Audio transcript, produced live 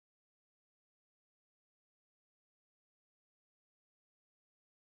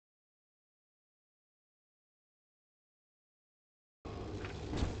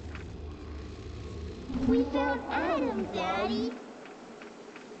We found Adam, Daddy.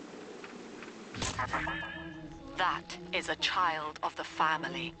 That is a child of the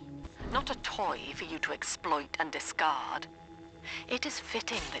family, not a toy for you to exploit and discard. It is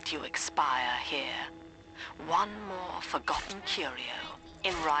fitting that you expire here. One more forgotten curio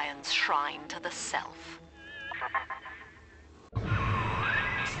in Ryan's shrine to the self.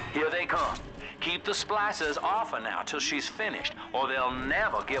 Here they come. Keep the splicers off her now till she's finished, or they'll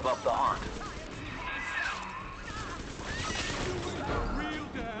never give up the hunt.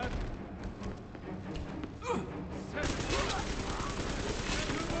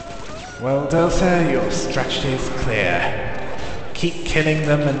 Well, Delta, your strategy is clear. Keep killing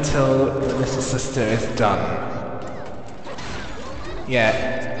them until the little sister is done.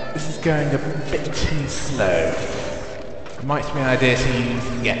 Yeah, this is going a bit too slow. It might be an idea to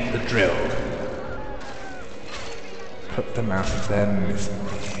use, the drill. Put them out of their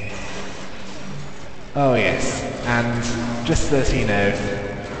misery. Oh yes, and just to let you know,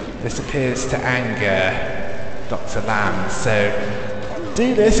 this appears to anger Dr. Lamb, so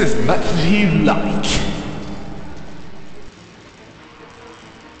do this as much as you like.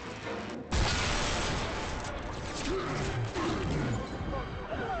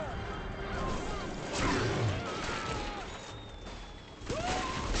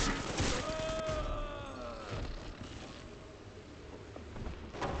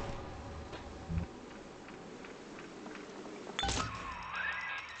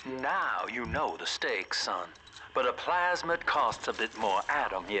 Now you know the stakes, son. But a plasmid costs a bit more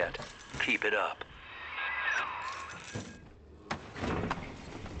atom yet. Keep it up.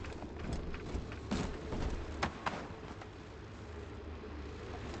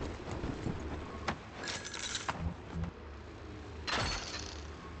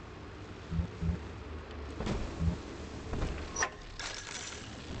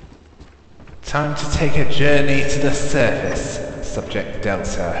 Time to take a journey to the surface, Subject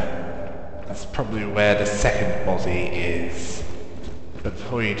Delta. That's probably where the second body is. But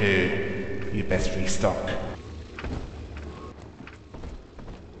before you do, you best restock.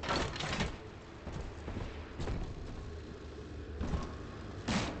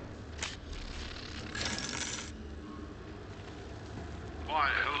 Why,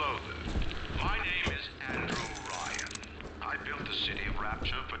 hello there. My name is Andrew Ryan. I built the city of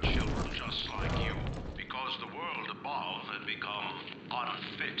Rapture for children just like you, because the world above had become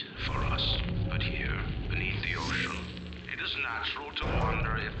unfit for us. But here, beneath the ocean, it is natural to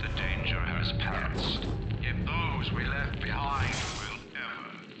wonder if the danger has passed, if those we left behind will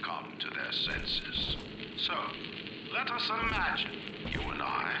ever come to their senses. So, let us imagine, you and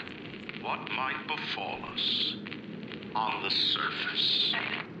I, what might befall us on the surface.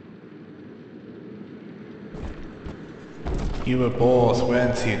 You were bored,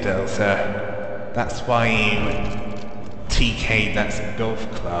 weren't you, Delta? That's why you TK'd that golf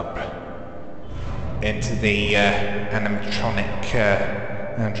club into the animatronic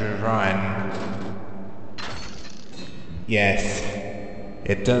Andrew Ryan. Yes,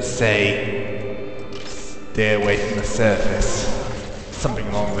 it does say stay away from the surface. Something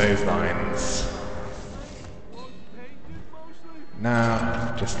along those lines.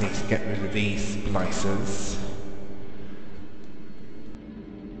 Now, just need to get rid of these splicers.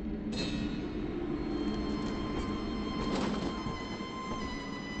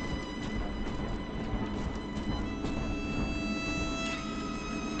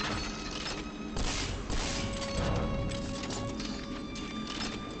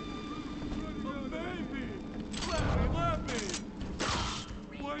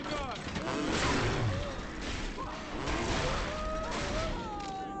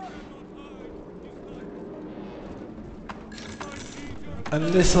 A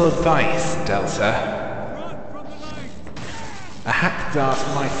little advice, Delta. A hack dart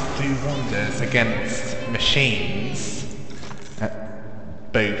might do wonders against machines,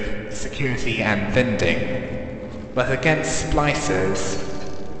 both security and vending, but against splicers,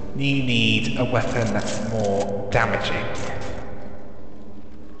 you need a weapon that's more damaging.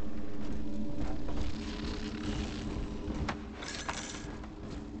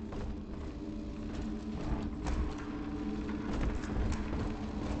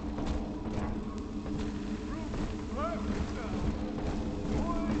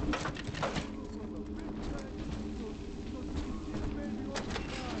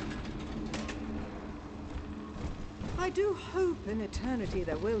 I do hope in eternity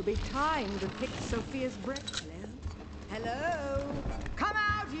there will be time to pick Sophia's bracelet. Hello? Come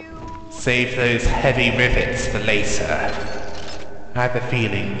out, you! Save those heavy rivets for later. I have a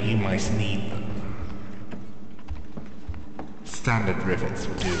feeling you might need them. Standard rivets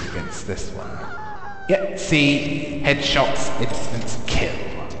will do against this one. Yep, see, headshots, instant kill.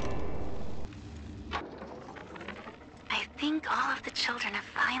 I think all of the children have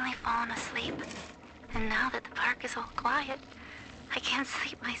finally fallen asleep. And now that the park is all quiet, I can't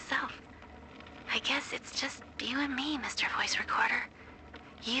sleep myself. I guess it's just you and me, Mr. Voice Recorder.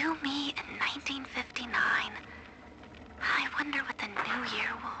 You, me, in 1959. I wonder what the new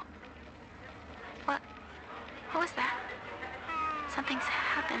year will... What was that? Something's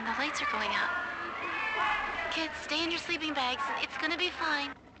happened. The lights are going out. Kids, stay in your sleeping bags. It's gonna be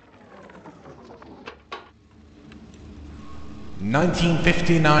fine.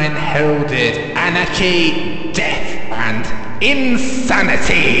 1959 heralded anarchy, death, and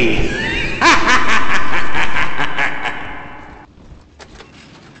insanity!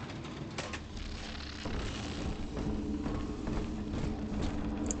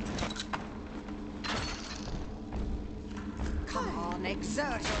 Come on,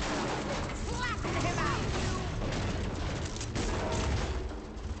 exert yourself. Flatten him out.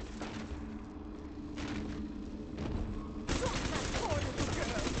 Drop that poor little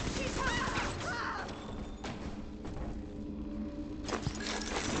girl. She's hurt.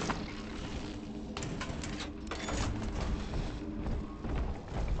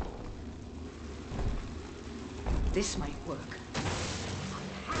 This might work.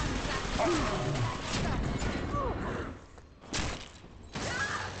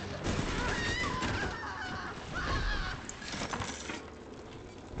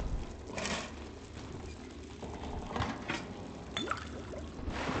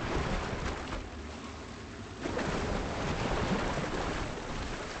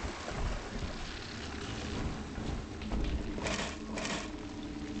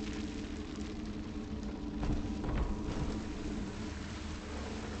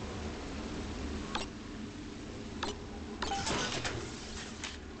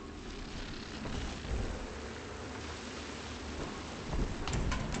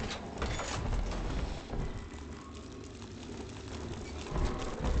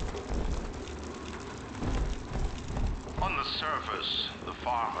 On the surface, the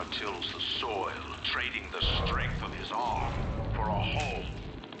farmer tills the soil, trading the strength of his arm for a home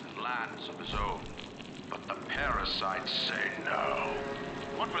and lands of his own. But the parasites say no.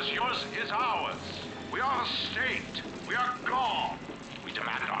 What was yours is ours. We are the state. We are God. We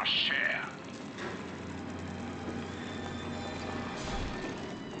demand our share.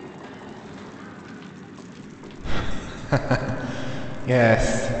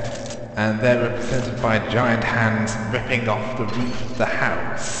 Yes, and they're represented by giant hands ripping off the roof of the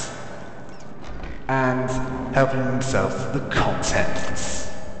house and helping themselves to the contents.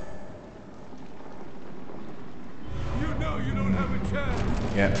 You know you don't have a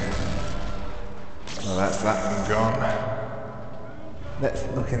chance. Yep. Well, that's that one gone. Let's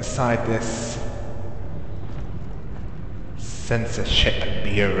look inside this censorship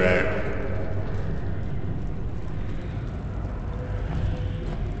bureau.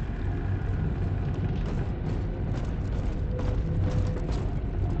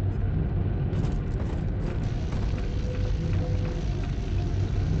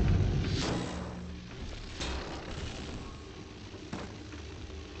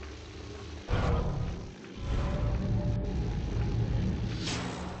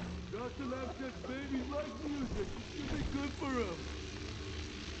 Dr. Lamb says babies like music. It should be good for them.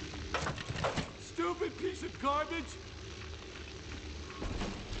 Stupid piece of garbage!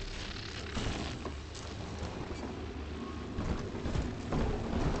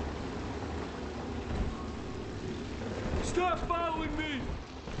 Stop following me!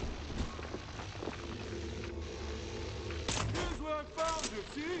 Here's where I found her,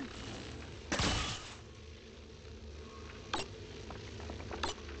 see?